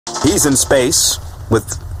He's in space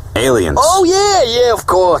with aliens. Oh, yeah, of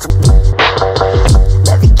course.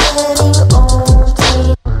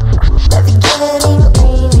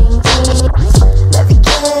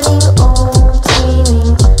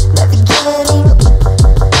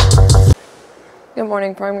 Good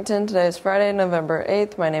morning, Farmington. Today is Friday, November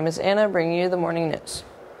 8th. My name is Anna, bringing you the morning news.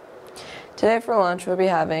 Today for lunch, we'll be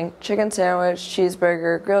having chicken sandwich,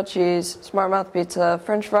 cheeseburger, grilled cheese, Smart Mouth pizza,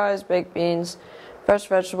 french fries, baked beans, fresh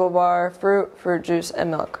vegetable bar, fruit juice,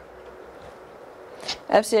 and milk.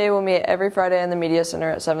 FCA will meet every Friday in the Media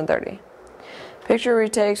Center at 7:30. Picture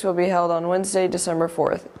retakes will be held on Wednesday, December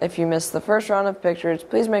 4th. If you missed the first round of pictures,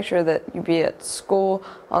 please make sure that you be at school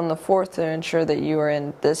on the 4th to ensure that you are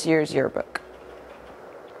in this year's yearbook.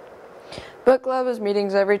 Book Club is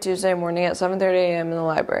meetings every Tuesday morning at 7:30 a.m. in the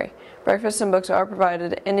library. Breakfast and books are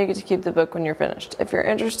provided, and you get to keep the book when you're finished. If you're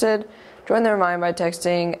interested, join their mind by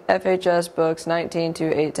texting FHS Books 19 to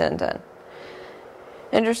 81010.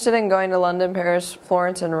 Interested in going to London, Paris,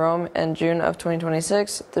 Florence, and Rome in June of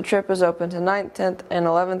 2026? The trip is open to 9th, 10th, and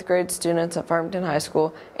 11th grade students at Farmington High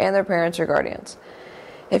School and their parents or guardians.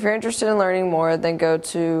 If you're interested in learning more, then go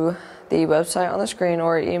to the website on the screen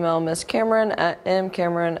or email Miss Cameron at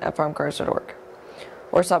mcameron@farmcars.org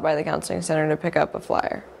or stop by the Counseling Center to pick up a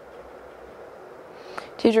flyer.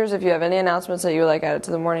 Teachers, if you have any announcements that you would like added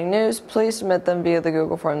to the morning news, please submit them via the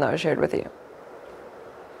Google form that was shared with you.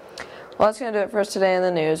 Well, that's going to do it for us today in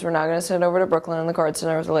the news. We're now going to send it over to Brooklyn in the Card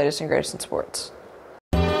Center with the latest and greatest in sports.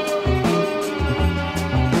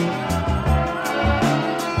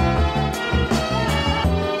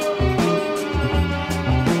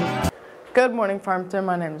 Good morning, Farmington.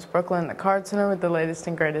 My name is Brooklyn, the Card Center with the latest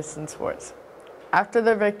and greatest in sports. After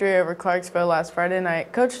their victory over Clarksville last Friday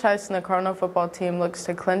night, Coach Tyson, the Cardinal football team, looks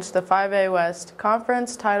to clinch the 5A West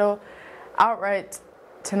Conference title outright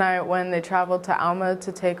tonight when they travel to Alma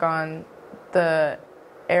to take on the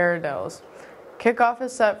Airedales. Kickoff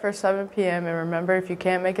is set for 7 p.m. and remember, if you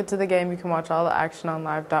can't make it to the game, you can watch all the action on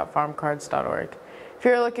live.farmcards.org. If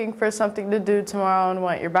you're looking for something to do tomorrow and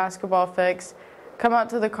want your basketball fix, come out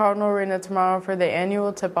to the Cardinal Arena tomorrow for the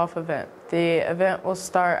annual tip-off event. The event will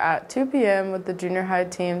start at 2 p.m. with the junior high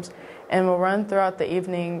teams and will run throughout the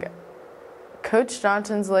evening. Coach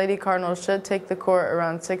Johnson's Lady Cardinals should take the court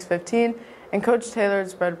around 6:15, and Coach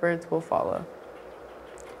Taylor's Redbirds will follow.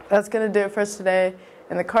 That's going to do it for us today.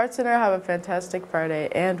 In the Card Center, have a fantastic Friday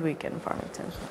and weekend, Farmington.